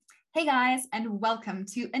Hey guys, and welcome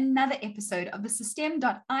to another episode of the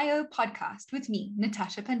System.io podcast with me,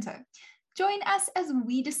 Natasha Pinto. Join us as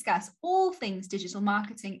we discuss all things digital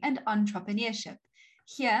marketing and entrepreneurship.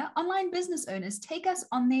 Here, online business owners take us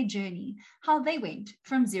on their journey, how they went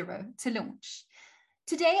from zero to launch.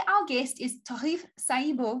 Today, our guest is Torif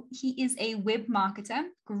Saibou. He is a web marketer,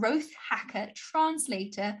 growth hacker,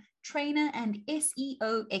 translator, trainer, and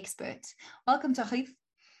SEO expert. Welcome, Torif.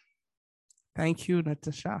 Thank you,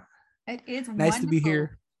 Natasha. It is Nice wonderful. to be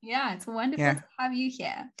here. Yeah, it's wonderful to have you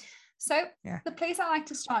here. So the place I like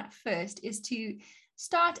to start first is to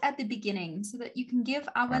start at the beginning so that you can give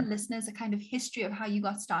our listeners a kind of history of how you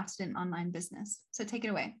got started in online business. So take it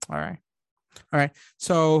away. All right.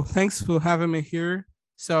 So thanks for having me here.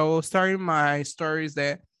 So starting my story is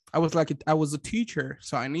that I was a teacher,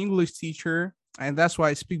 so an English teacher, and that's why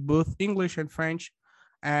I speak both English and French.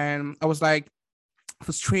 And I was like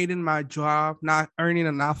frustrated in my job, not earning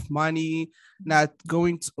enough money, not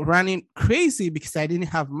running crazy because I didn't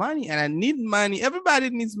have money and I need money. Everybody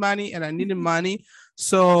needs money and I needed money.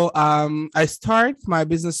 So I started my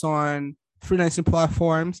business on freelancing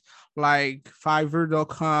platforms like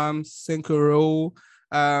Fiverr.com, Syncro,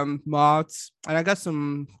 mods, and I got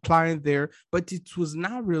some client there, but it was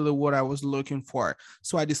not really what I was looking for.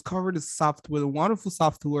 So I discovered a wonderful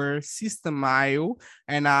software, System.io,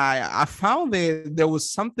 and I found that there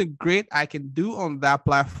was something great I can do on that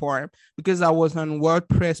platform because I was on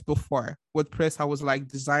WordPress before. WordPress, I was like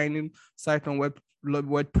designing site on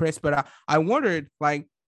WordPress, but I wondered like,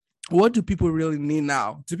 what do people really need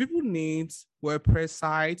now? Do people need WordPress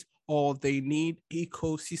sites or they need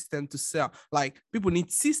ecosystem to sell? Like people need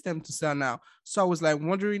system to sell now. So I was like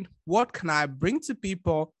wondering, what can I bring to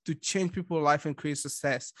people to change people's life and create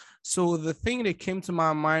success? So the thing that came to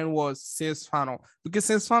my mind was sales funnel, because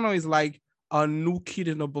sales funnel is like a new kid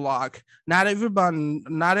in the block. Not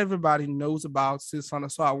everybody knows about sales funnel.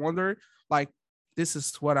 So I wondered like, this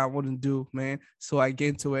is what I want to do, man. So I get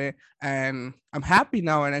into it and I'm happy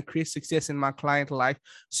now and I create success in my client life.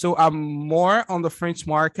 So I'm more on the French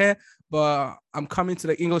market, but I'm coming to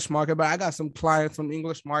the English market, but I got some clients from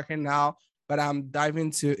English market now, but I'm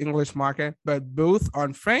diving to English market, but both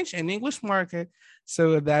on French and English market.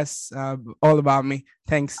 So that's all about me.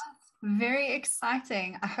 Thanks. Very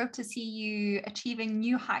exciting. I hope to see you achieving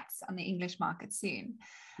new heights on the English market soon.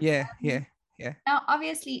 Yeah. Now,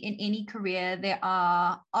 obviously, in any career, there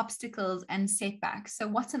are obstacles and setbacks. So,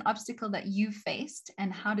 what's an obstacle that you faced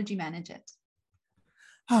and how did you manage it?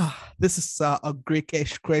 This is a great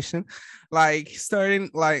question. Like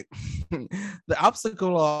starting like the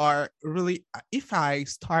obstacle are really if I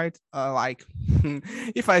start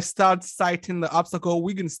if I start citing the obstacle,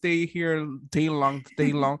 we can stay here day long.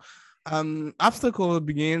 Obstacle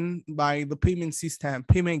begin by the payment system,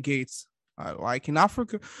 payment gates. Like in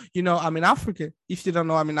Africa, I'm in Africa. If you don't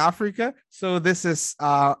know, I'm in Africa. So this is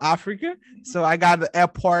Africa. So I got the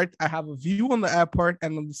airport. I have a view on the airport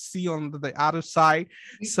and the sea on the other side.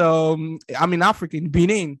 So I'm in Africa, in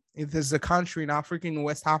Benin. It is a country in Africa, in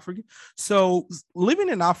West Africa. So living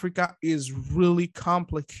in Africa is really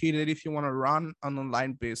complicated if you want to run an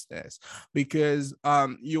online business because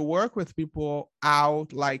you work with people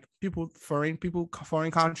out, like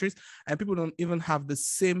foreign countries, and people don't even have the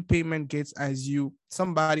same payment gates as you.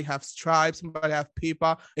 Somebody have Stripe, somebody have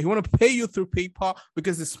PayPal. And he want to pay you through PayPal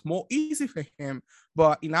because it's more easy for him.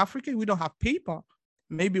 But in Africa, we don't have PayPal.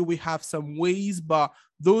 Maybe we have some ways, but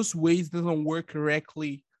those ways doesn't work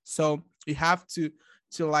correctly. So you have to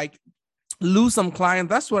like lose some clients.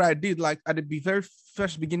 That's what I did. Like at the very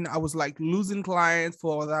first beginning, I was like losing clients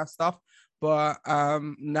for all that stuff. But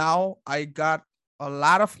now I got a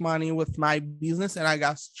lot of money with my business and I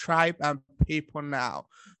got Stripe and PayPal now.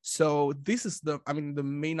 So this is the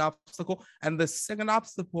main obstacle. And the second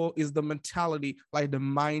obstacle is the mentality, like the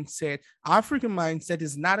mindset. African mindset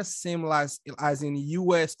is not the same as in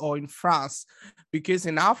US or in France, because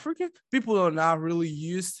in Africa, people are not really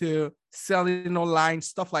used to selling online,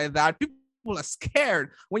 stuff like that. People are scared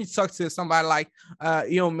when you talk to somebody like,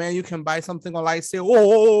 man, you can buy something online, say,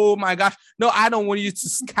 oh my gosh, no, I don't want you to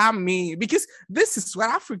scam me, because this is what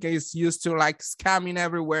Africa is used to, like scamming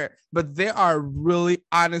everywhere. But there are really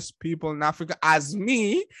honest people in Africa, as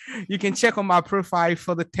me. You can check on my profile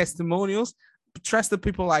for the testimonials. Trust the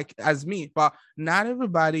people like as me, but not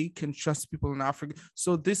everybody can trust people in Africa.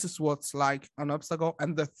 So this is what's like an obstacle.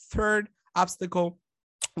 And the third obstacle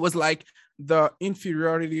was like the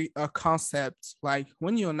inferiority concept. Like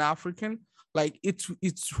when you're an African, like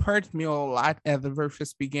it's hurt me a lot at the very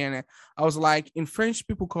first beginning. I was like, in French,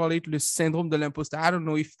 people call it le syndrome de l'imposteur. I don't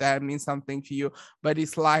know if that means something to you, but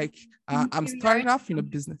it's like I'm starting off in a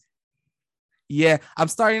business. Yeah, I'm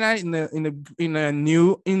starting out in a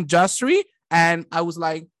new industry, and I was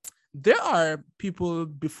like, there are people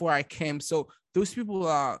before I came, so those people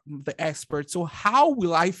are the experts. So how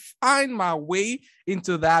will I find my way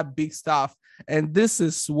into that big stuff? And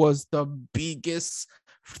was the biggest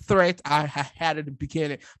threat I had at the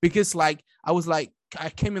beginning, because like I was like, I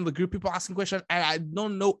came in the group, people asking questions, and I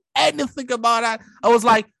don't know anything about that. I was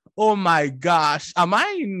like, oh my gosh, am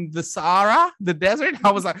I in the Sahara, the desert?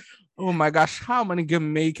 I was like, oh my gosh, how am I gonna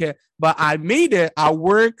make it? But I made it. I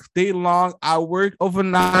worked day long. I worked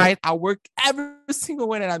overnight. I worked every single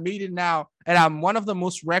way, and I made it now. And I'm one of the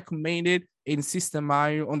most recommended in System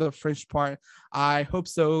I on the French part. I hope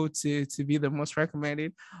so to be the most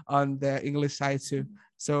recommended on the English side too.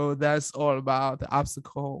 So that's all about the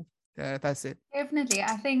obstacle. That's it. Definitely.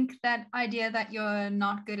 I think that idea that you're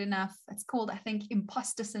not good enough, it's called, I think,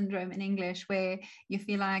 imposter syndrome in English, where you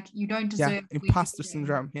feel like you don't Yeah, deserve the work imposter you're doing.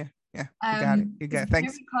 syndrome. Yeah, yeah, you got it. You got Is it.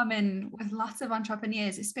 Thanks. very common with lots of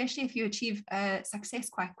entrepreneurs, especially if you achieve success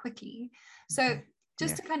quite quickly. So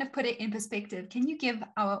just Yeah. to kind of put it in perspective, can you give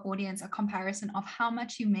our audience a comparison of how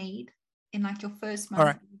much you made in like your first All month,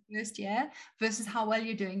 right. your first year, versus how well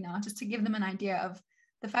you're doing now, just to give them an idea of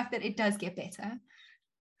the fact that it does get better?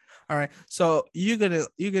 All right. So you're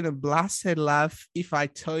gonna blasted laugh if I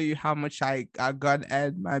tell you how much I got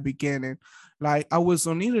at my beginning. Like I was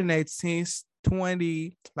on internet since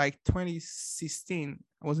 2016.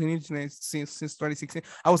 I was on internet since 2016.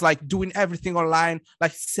 I was like doing everything online,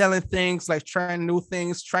 like selling things, like trying new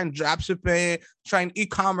things, trying drop shipping, trying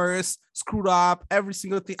e-commerce, screwed up, every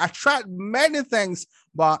single thing. I tried many things,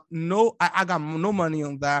 but no, I got no money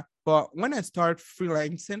on that. But when I started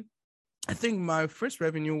freelancing, I think my first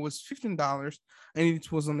revenue was $15, and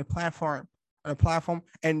it was on the platform. On a platform,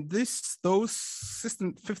 and those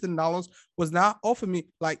system $15 was now offer me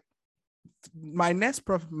like my net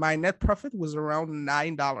profit was around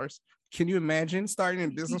 $9. Can you imagine starting a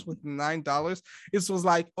business with $9? It was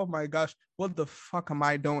like, oh my gosh, what the fuck am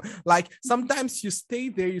I doing? Like sometimes you stay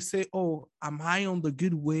there, you say, oh, am I on the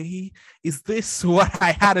good way? Is this what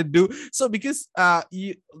I had to do? So because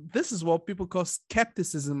this is what people call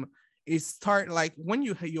skepticism. It start like when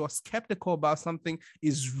you're skeptical about something,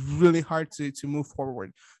 is really hard to move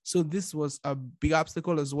forward. So this was a big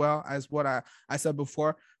obstacle as well as what I said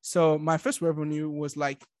before. So my first revenue was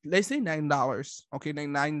like, let's say $9. Okay,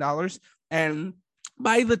 $9. And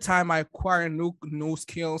by the time I acquire new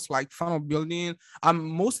skills like funnel building, I'm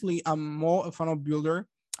more a funnel builder.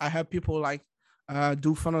 I have people like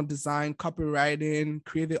do funnel design, copywriting,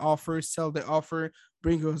 create the offer, sell the offer,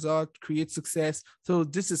 bring result, create success. So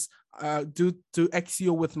this is do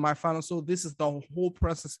XEO with my funnel. So this is the whole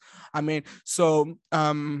process. I mean, so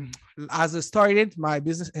as I started my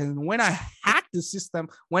business, and when I hacked the system,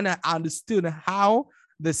 when I understood how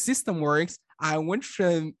the system works, I went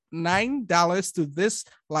from $9 to this.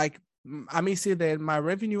 Like I may say that my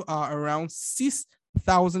revenue are around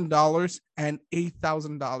 $6,000 and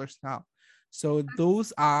 $8,000 now. So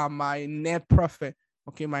those are my net profit.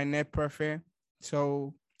 Okay, my net profit.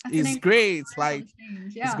 So That's an it's great. It's incredible like change.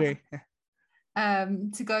 it's Yeah. great.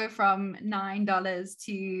 To go from $9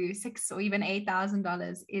 to $6 or even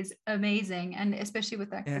 $8,000 is amazing, and especially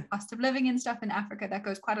with like the Yeah, cost of living and stuff in Africa, that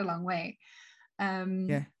goes quite a long way.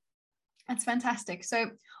 yeah. That's fantastic.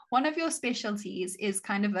 So one of your specialties is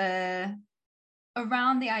kind of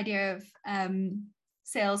around the idea of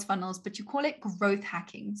sales funnels, but you call it growth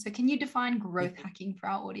hacking. So can you define growth hacking for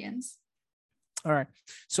our audience? All right.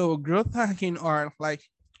 So growth hacking are like,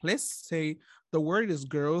 let's say the word is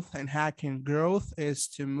growth and hacking. Growth is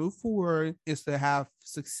to move forward, is to have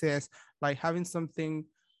success, like having something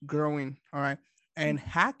growing. All right. And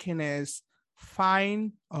hacking is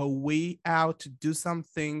find a way out to do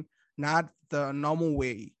something not the normal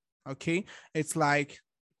way. Okay. It's like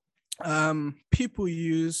people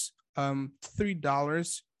use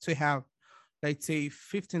 $3 to have, let's say,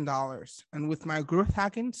 $15. And with my growth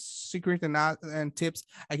hacking secret and tips,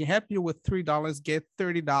 I can help you with $3 get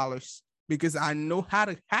 $30 because I know how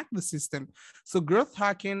to hack the system. So growth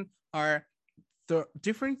hacking are the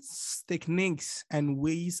different techniques and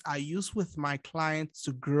ways I use with my clients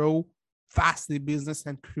to grow fast the business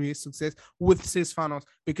and create success with sales funnels,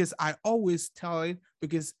 because I always tell it,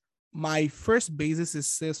 because my first basis is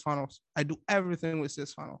sales funnels. I do everything with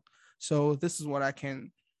sales funnel. So this is what I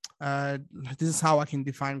can this is how I can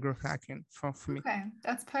define growth hacking for me. Okay,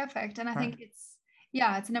 that's perfect. And I All right. think it's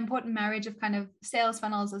an important marriage of kind of sales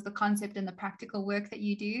funnels as the concept and the practical work that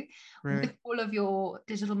you do Right. with all of your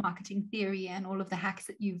digital marketing theory and all of the hacks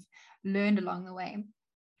that you've learned along the way.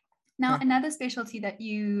 Now, Yeah. another specialty that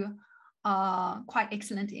you are quite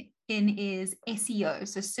excellent in is SEO,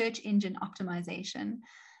 so search engine optimization.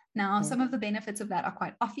 Now, some of the benefits of that are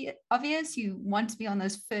quite obvious. You want to be on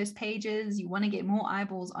those first pages. You want to get more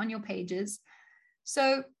eyeballs on your pages.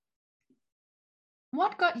 So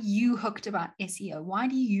what got you hooked about SEO? Why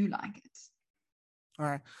do you like it? All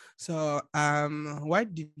right. So, why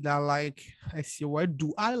did I like SEO? Why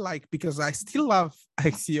do I like? Because I still love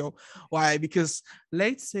SEO. Why? Because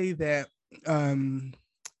let's say that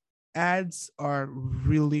ads are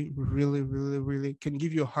really, really, really, really can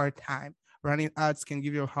give you a hard time. Running ads can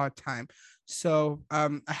give you a hard time. So I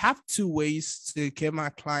have two ways to get my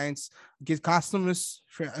clients, get customers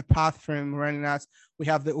for a path from running ads. We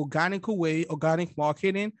have the organic way, organic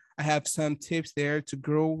marketing. I have some tips there to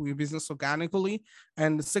grow your business organically.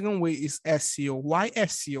 And the second way is SEO. Why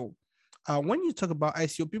SEO? When you talk about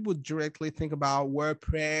SEO, people directly think about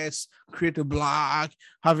WordPress, create a blog,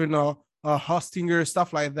 having a hosting or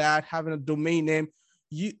stuff like that, having a domain name.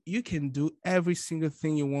 You can do every single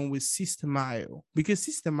thing you want with System.io, because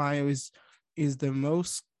System.io is the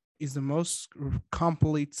most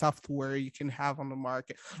complete software you can have on the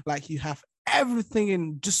market. Like, you have everything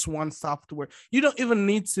in just one software. You don't even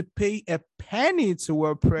need to pay a penny to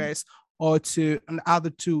WordPress or to another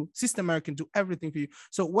tool. System.io can do everything for you.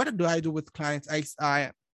 So what do I do with clients?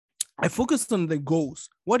 I focus on the goals.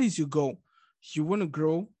 What is your goal? You want to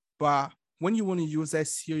grow, but when you want to use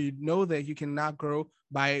SEO, you know that you cannot grow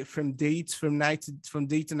from day to night.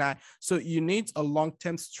 So you need a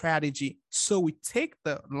long-term strategy. So we take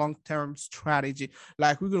the long-term strategy,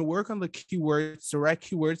 like we're going to work on the keywords, the right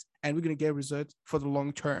keywords, and we're going to get results for the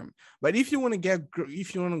long term. But if you want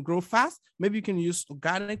to grow fast, maybe you can use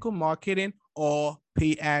organic marketing or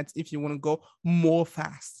pay ads if you want to go more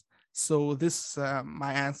fast. So this is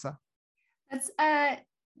my answer. That's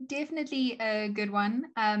definitely a good one.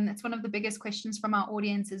 It's one of the biggest questions from our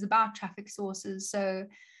audience is about traffic sources. So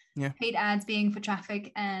paid ads being for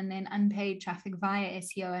traffic, and then unpaid traffic via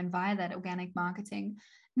SEO and via that organic marketing.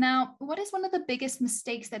 Now, what is one of the biggest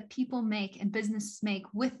mistakes that people make and businesses make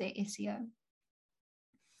with their SEO?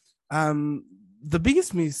 The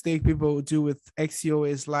biggest mistake people do with SEO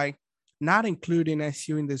is like not including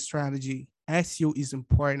SEO in the strategy. SEO is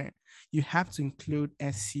important. You have to include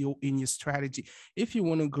SEO in your strategy. If you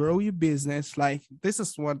want to grow your business, like this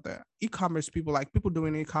is what the e-commerce people, like people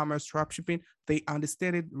doing e-commerce dropshipping, they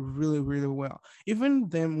understand it really, really well. Even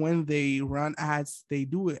then, when they run ads, they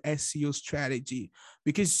do an SEO strategy,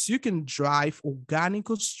 because you can drive organic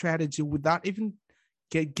strategy without even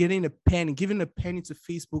giving a penny to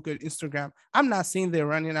Facebook or Instagram. I'm not saying they're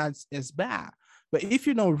running ads is bad, but if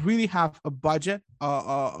you don't really have a budget,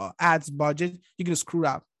 ads budget, you're going to screw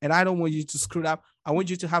up. And I don't want you to screw up. I want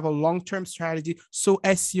you to have a long-term strategy. So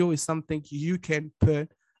SEO is something you can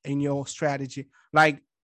put in your strategy. Like,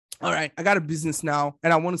 all right, I got a business now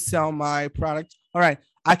and I want to sell my product. All right,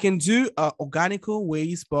 I can do organic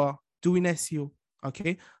ways, but doing SEO.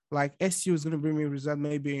 Okay, like SEO is going to bring me a result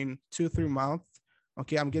maybe in 2-3 months.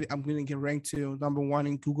 Okay, I'm going to get ranked to number 1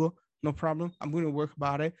 in Google. No problem. I'm going to work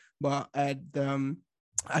about it, but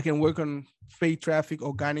I can work on paid traffic,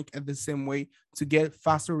 organic at the same way to get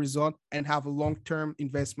faster result and have a long-term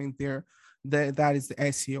investment there. That is the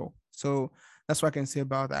SEO. So that's what I can say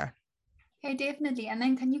about that. Okay, definitely. And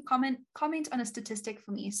then can you comment on a statistic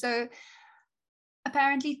for me? So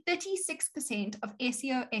apparently 36% of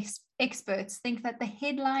SEO experts think that the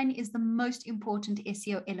headline is the most important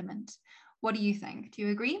SEO element. What do you think? Do you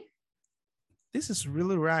agree? This is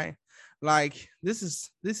really right. Like this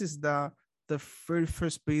is the very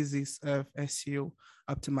first basis of SEO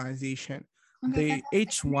optimization. Okay, the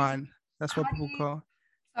H1, that's what people call.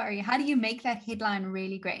 Sorry, how do you make that headline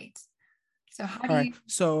really great? So how do you?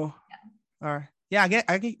 So, all right. Yeah,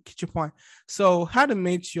 I get your point. So how to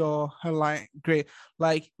make your headline great?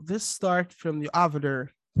 Like this start from your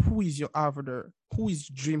avatar. Who is your avatar? Who is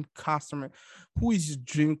your dream customer? Who is your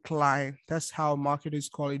dream client? That's how marketers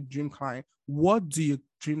call it, dream client. What do your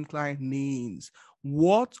dream client needs?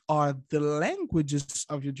 What are the languages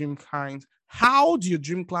of your dream client? How do your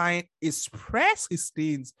dream client express his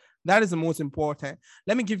needs? That is the most important.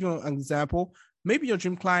 Let me give you an example. Maybe your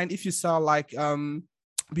dream client, if you sell like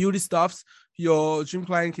beauty stuffs, your dream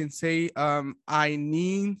client can say, I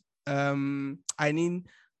need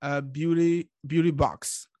a beauty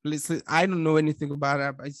box. Listen, I don't know anything about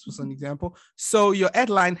that, but it's just an example. So your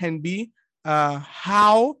headline can be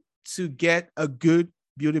how to get a good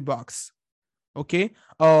beauty box. Okay,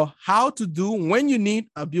 or how to do when you need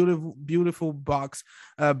a beautiful box.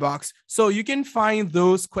 So you can find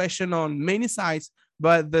those questions on many sites,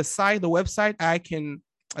 but the website I can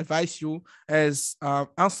advise you is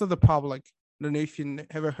Answer the Public. I don't know if you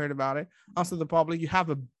ever heard about it. Answer the Public. You have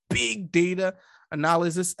a big data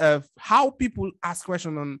analysis of how people ask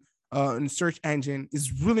questions on search engine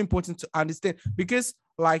is really important to understand, because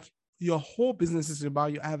like your whole business is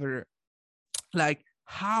about your avatar. Like,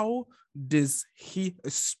 how does he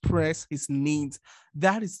express his needs?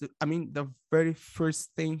 That is the very first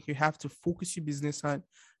thing you have to focus your business on.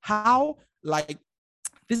 How, like,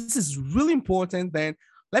 this is really important. Then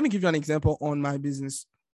let me give you an example on my business.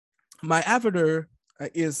 My avatar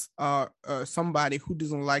is somebody who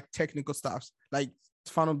doesn't like technical stuff, like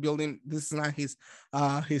funnel building. This is not his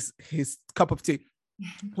cup of tea.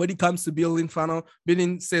 When it comes to building funnel,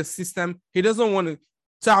 building sales system, he doesn't want to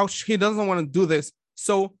touch. He doesn't want to do this.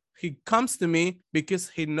 So he comes to me because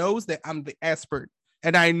he knows that I'm the expert,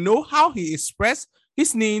 and I know how he express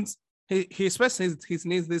his needs. He expresses his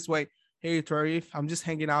needs this way. Hey Torif, I'm just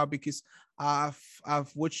hanging out because I've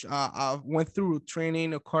went through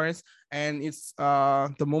training, of course, and it's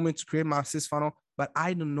the moment to create my sales funnel, but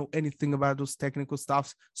I don't know anything about those technical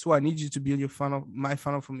stuffs. So I need you to build my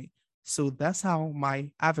funnel for me. So that's how my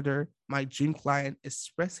avatar, my dream client,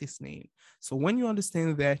 express his name. So when you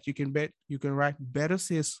understand that, you can write better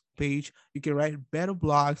sales page, you can write better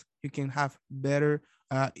blogs, you can have better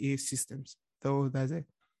systems. So that's it.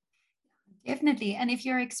 Definitely. And if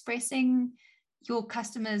you're expressing your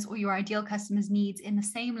customers or your ideal customers' needs in the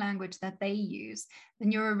same language that they use,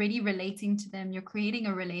 then you're already relating to them. You're creating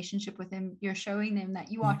a relationship with them. You're showing them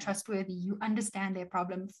that you are trustworthy. You understand their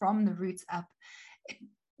problem from the roots up.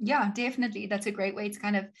 Yeah, definitely. That's a great way to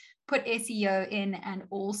kind of put SEO in and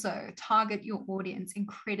also target your audience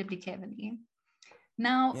incredibly cleverly.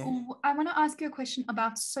 Now, I want to ask you a question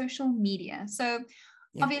about social media. So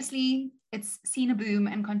obviously, it's seen a boom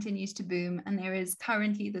and continues to boom, and there is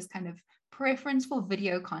currently this kind of preference for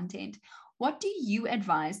video content. What do you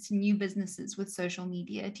advise to new businesses with social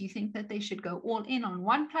media? Do you think that they should go all in on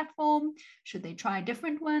one platform? Should they try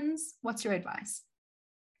different ones? What's your advice?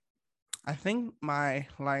 I think my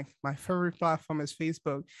favorite platform is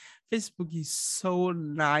Facebook. Facebook is so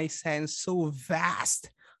nice and so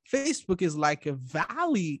vast. Facebook is like a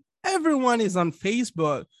valley. Everyone is on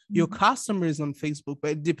Facebook. Your customer is on Facebook,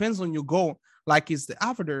 but it depends on your goal. Like, it's the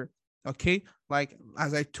avatar, okay? Like,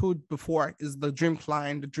 as I told before, is the dream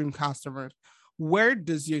client, the dream customers. Where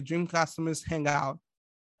does your dream customers hang out?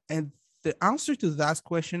 And the answer to that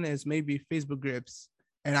question is maybe Facebook groups.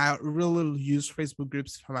 And I really use Facebook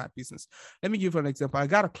groups for my business. Let me give you an example. I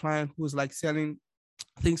got a client who's like selling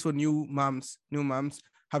things for new moms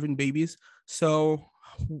having babies. So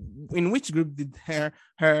in which group did she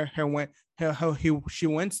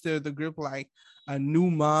went to the group like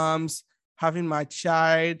new moms having my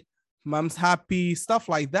child, mom's happy, stuff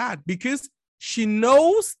like that, because she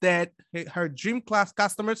knows that her dream class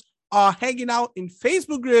customers are hanging out in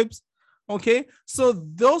Facebook groups. Okay, so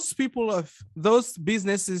those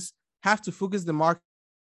businesses have to focus the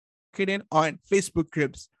marketing on Facebook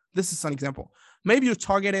groups. This is an example. Maybe you're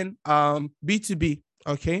targeting B2B.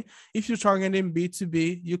 Okay, if you're targeting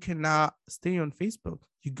B2B, you cannot stay on Facebook.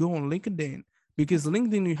 You go on LinkedIn, because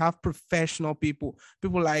LinkedIn, you have professional people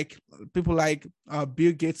like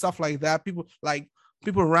Bill Gates, stuff like that.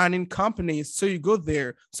 People running companies. So you go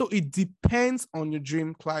there. So it depends on your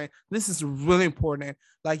dream client. This is really important.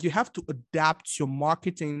 Like, you have to adapt your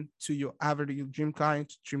marketing to your avatar, your dream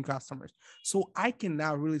client, dream customers. So I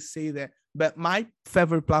cannot really say that, but my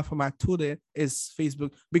favorite platform, I told it, is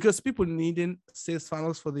Facebook, because people needing sales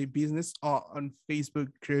funnels for their business are on Facebook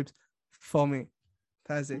groups for me.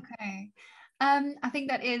 That's it. Okay. I think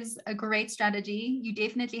that is a great strategy. You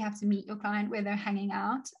definitely have to meet your client where they're hanging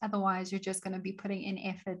out. Otherwise, you're just going to be putting in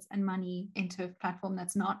efforts and money into a platform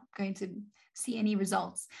that's not going to see any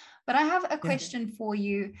results. But I have a question for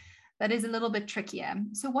you that is a little bit trickier.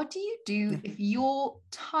 So what do you do if your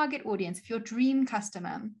target audience, if your dream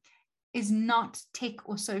customer is not tech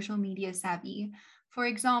or social media savvy? For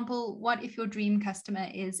example, what if your dream customer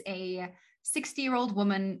is a 60-year-old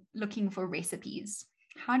woman looking for recipes?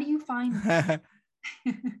 How do you find that?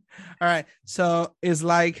 All right. So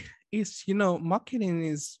marketing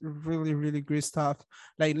is really, really great stuff.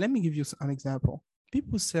 Like, let me give you an example.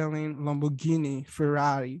 People selling Lamborghini,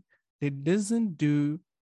 Ferrari, they doesn't do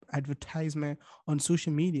advertisement on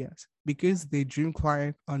social media because their dream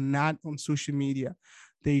client are not on social media.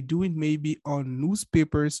 They do it maybe on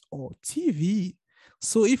newspapers or TV.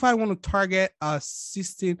 So if I want to target a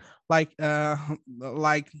system like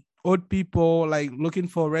old people like looking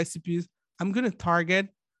for recipes, I'm gonna target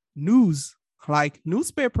news, like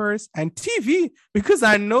newspapers and TV, because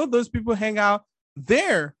I know those people hang out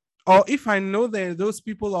there. Or if I know that those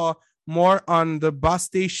people are more on the bus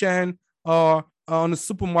station or on the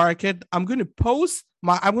supermarket, I'm gonna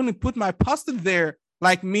put my poster there.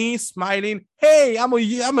 like me smiling, hey, I'm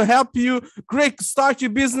gonna help you, great, start your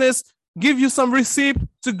business, give you some receipt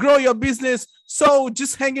to grow your business. So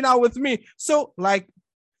just hanging out with me. So like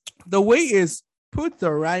the way is put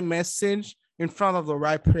the right message in front of the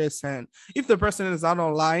right person. If the person is not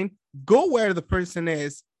online, go where the person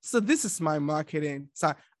is. So this is my marketing.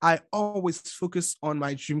 So I always focus on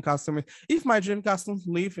my dream customers. If my dream customers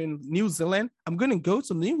live in New Zealand, I'm going to go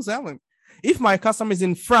to New Zealand. If my customer is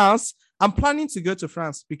in France, I'm planning to go to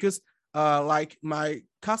France because like my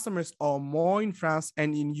customers are more in France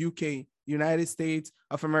and in UK, United States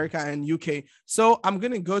of America and UK. So I'm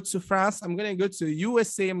going to go to France. I'm going to go to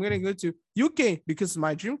USA. I'm going to go to UK because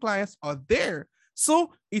my dream clients are there.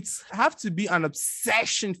 So it's have to be an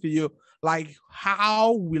obsession for you. Like,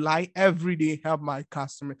 how will I every day help my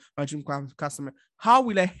customer, my dream client customer? How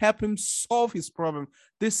will I help him solve his problem?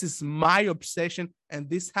 This is my obsession, and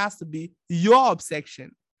this has to be your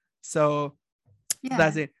obsession. So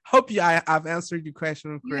that's it. Hope I've answered your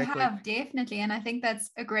question correctly. You have, definitely. And I think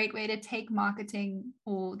that's a great way to take marketing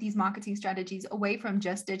or these marketing strategies away from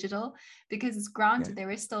just digital, because it's granted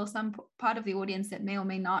there is still some part of the audience that may or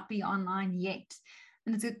may not be online yet.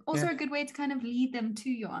 And it's also a good way to kind of lead them to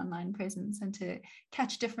your online presence and to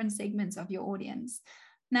catch different segments of your audience.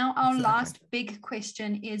 Now, our last big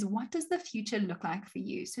question is, what does the future look like for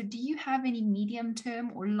you? So do you have any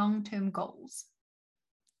medium-term or long-term goals?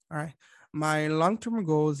 All right. My long-term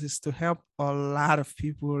goals is to help a lot of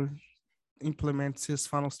people implement this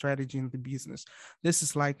funnel strategy in the business. This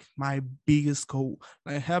is like my biggest goal.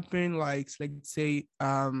 Like helping like let's say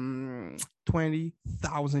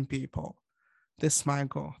 20,000 people. This is my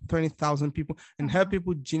goal. 20,000 people and help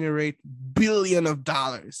people generate billions of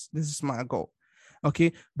dollars. This is my goal.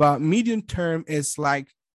 Okay. But medium term is like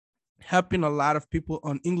helping a lot of people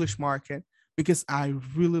on English market, because I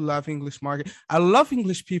really love English market. I love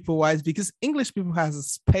English people. Why? Because English people has a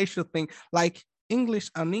special thing. Like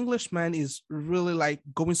an Englishman is really like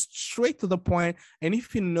going straight to the point. And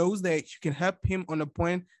if he knows that you can help him on a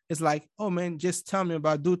point, it's like, oh man, just tell me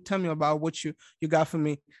about what you got for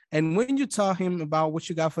me. And when you tell him about what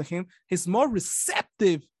you got for him, he's more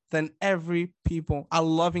receptive than every people. I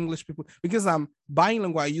love English people because I'm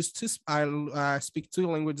bilingual. I speak two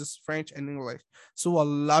languages, French and English. So I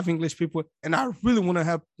love English people, and I really want to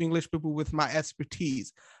help English people with my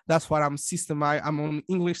expertise. That's what I'm I'm on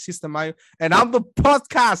English System I, and I'm the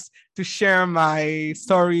podcast to share my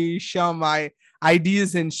story, share my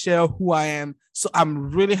ideas, and share who I am. So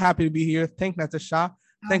I'm really happy to be here. Thank Natasha.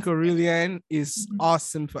 Thank Aurelian. Is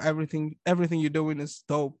awesome for everything. Everything you're doing is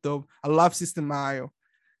dope. I love System Mayo.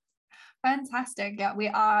 Fantastic. Yeah, we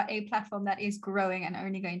are a platform that is growing and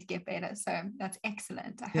only going to get better. So that's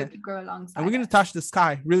excellent. I hope you grow alongside. And we're going to touch the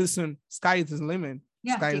sky really soon. Sky is the limit.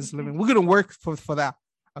 Yeah, sky is the limit. We're going to work for that.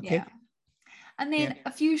 Okay. Yeah. And then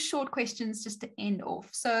a few short questions just to end off.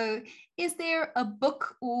 So is there a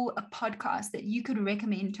book or a podcast that you could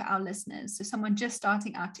recommend to our listeners? So someone just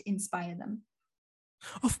starting out to inspire them?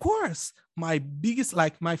 Of course, my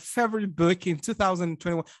favorite book in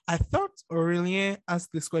 2021. I thought Aurelien asked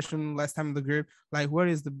this question last time in the group, like, what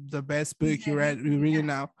is the best book you read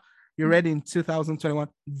now? You read in 2021.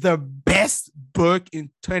 The best book in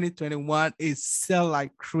 2021 is Sell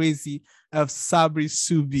Like Crazy of Sabri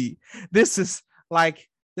Subi. This is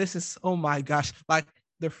oh my gosh. Like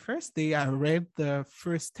the first day I read the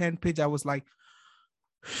first 10 pages, I was like,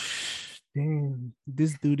 damn,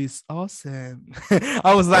 this dude is awesome.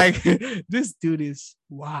 I was like, this dude is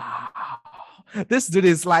wow. This dude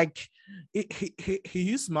is like, he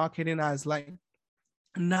used marketing as like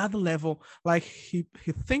another level. Like he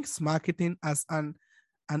thinks marketing as an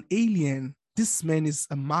alien. This man is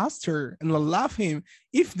a master, and I love him.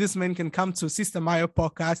 If this man can come to Sister Maya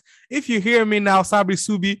podcast, if you hear me now, Sabri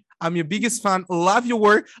Subi, I'm your biggest fan. Love your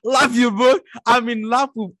work, love your book. I'm in love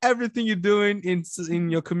with everything you're doing in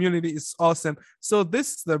your community. It's awesome. So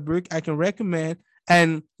this is the book I can recommend.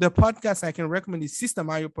 And the podcast I can recommend is Sister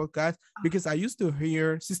Mario podcast, because I used to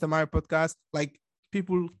hear Sister Mario podcast, like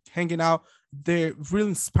people hanging out. They're really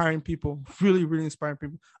inspiring people, really, really inspiring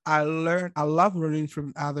people. I love learning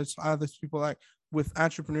from others people, like with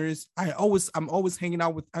entrepreneurs. I'm always hanging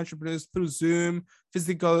out with entrepreneurs through Zoom,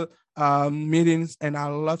 physical meetings, and I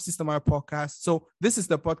love Sister Mario podcast. So this is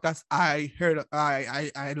the podcast I heard.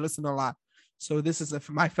 I listen a lot. So this is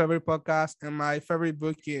my favorite podcast, and my favorite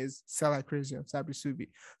book is Sell Like Crazy of Sabri Subi.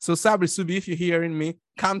 So Sabri Subi, if you're hearing me,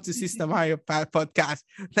 come to Sister Mario podcast.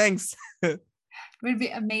 Thanks. It would be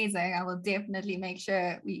amazing. I will definitely make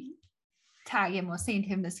sure we tag him or send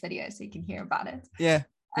him this video so you can hear about it. Yeah.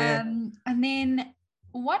 And then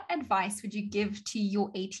what advice would you give to your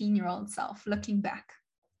 18-year-old self looking back?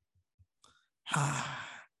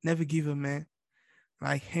 Never give up, man.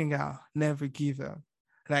 Like hang out, never give up.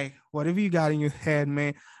 Like whatever you got in your head,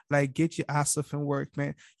 man, like get your ass off and work,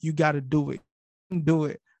 man. You gotta do it. Do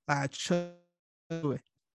it. Like just do it.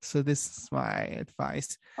 So this is my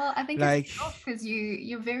advice. Well, I think it's Like, because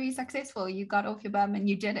you're very successful. You got off your bum and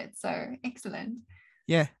you did it. So excellent.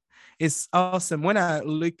 yeah, it's awesome. When I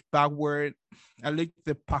look backward, I look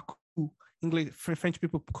the parkour. English French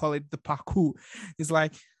people call it the parkour. It's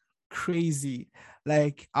like crazy.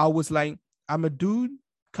 Like I was like, I'm a dude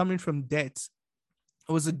coming from debt.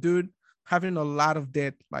 I was a dude having a lot of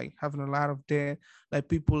debt, like having a lot of debt, like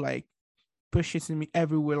people like pushing me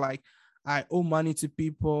everywhere. Like I owe money to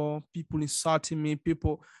people, people insulting me,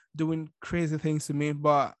 people doing crazy things to me.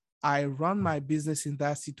 But I run my business in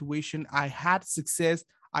that situation. I had success.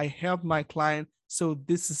 I helped my client. So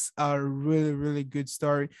this is a really, really good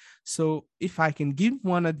story. So if I can give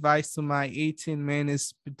one advice to my 18 man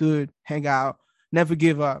is, dude, hang out, never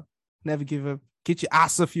give up, never give up. Get your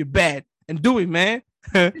ass off your bed and do it, man.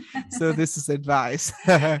 So this is advice.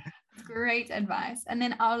 Great advice. And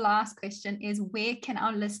then our last question is, where can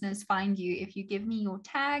our listeners find you? If you give me your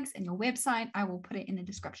tags and your website, I will put it in the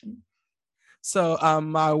description. So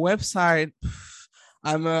my website,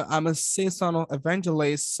 I'm a sales funnel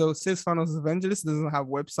evangelist. So sales funnels evangelist doesn't have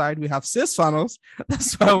website. We have sales funnels.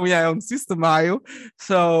 That's why we are on System IO.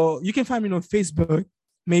 So you can find me on Facebook.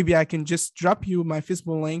 Maybe I can just drop you my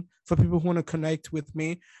Facebook link for people who want to connect with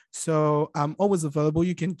me. So I'm always available.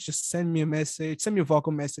 You can just send me a message, send me a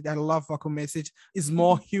vocal message. I love vocal message. It's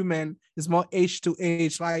more human. It's more age to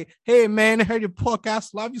age. Like, hey man, I heard your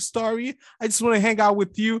podcast. Love your story. I just want to hang out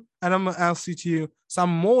with you, and I'm gonna answer to you. So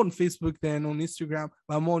I'm more on Facebook than on Instagram,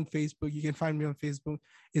 but I'm more on Facebook. You can find me on Facebook.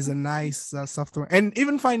 It's a nice software, and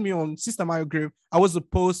even find me on System IO Group. I was a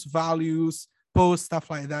post values, post stuff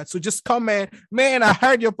like that. So just comment, man, I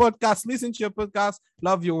heard your podcast, listen to your podcast,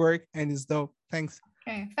 love your work, and it's dope. Thanks.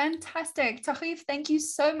 Okay, fantastic. Torif, thank you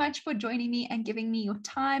so much for joining me and giving me your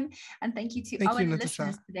time. And thank you to Thank our you, listeners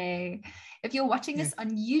Natasha. today. If you're watching us on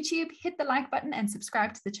YouTube, hit the like button and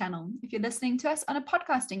subscribe to the channel. If you're listening to us on a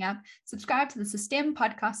podcasting app, subscribe to the System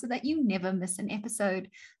podcast so that you never miss an episode.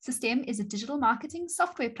 System is a digital marketing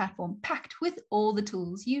software platform packed with all the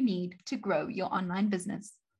tools you need to grow your online business.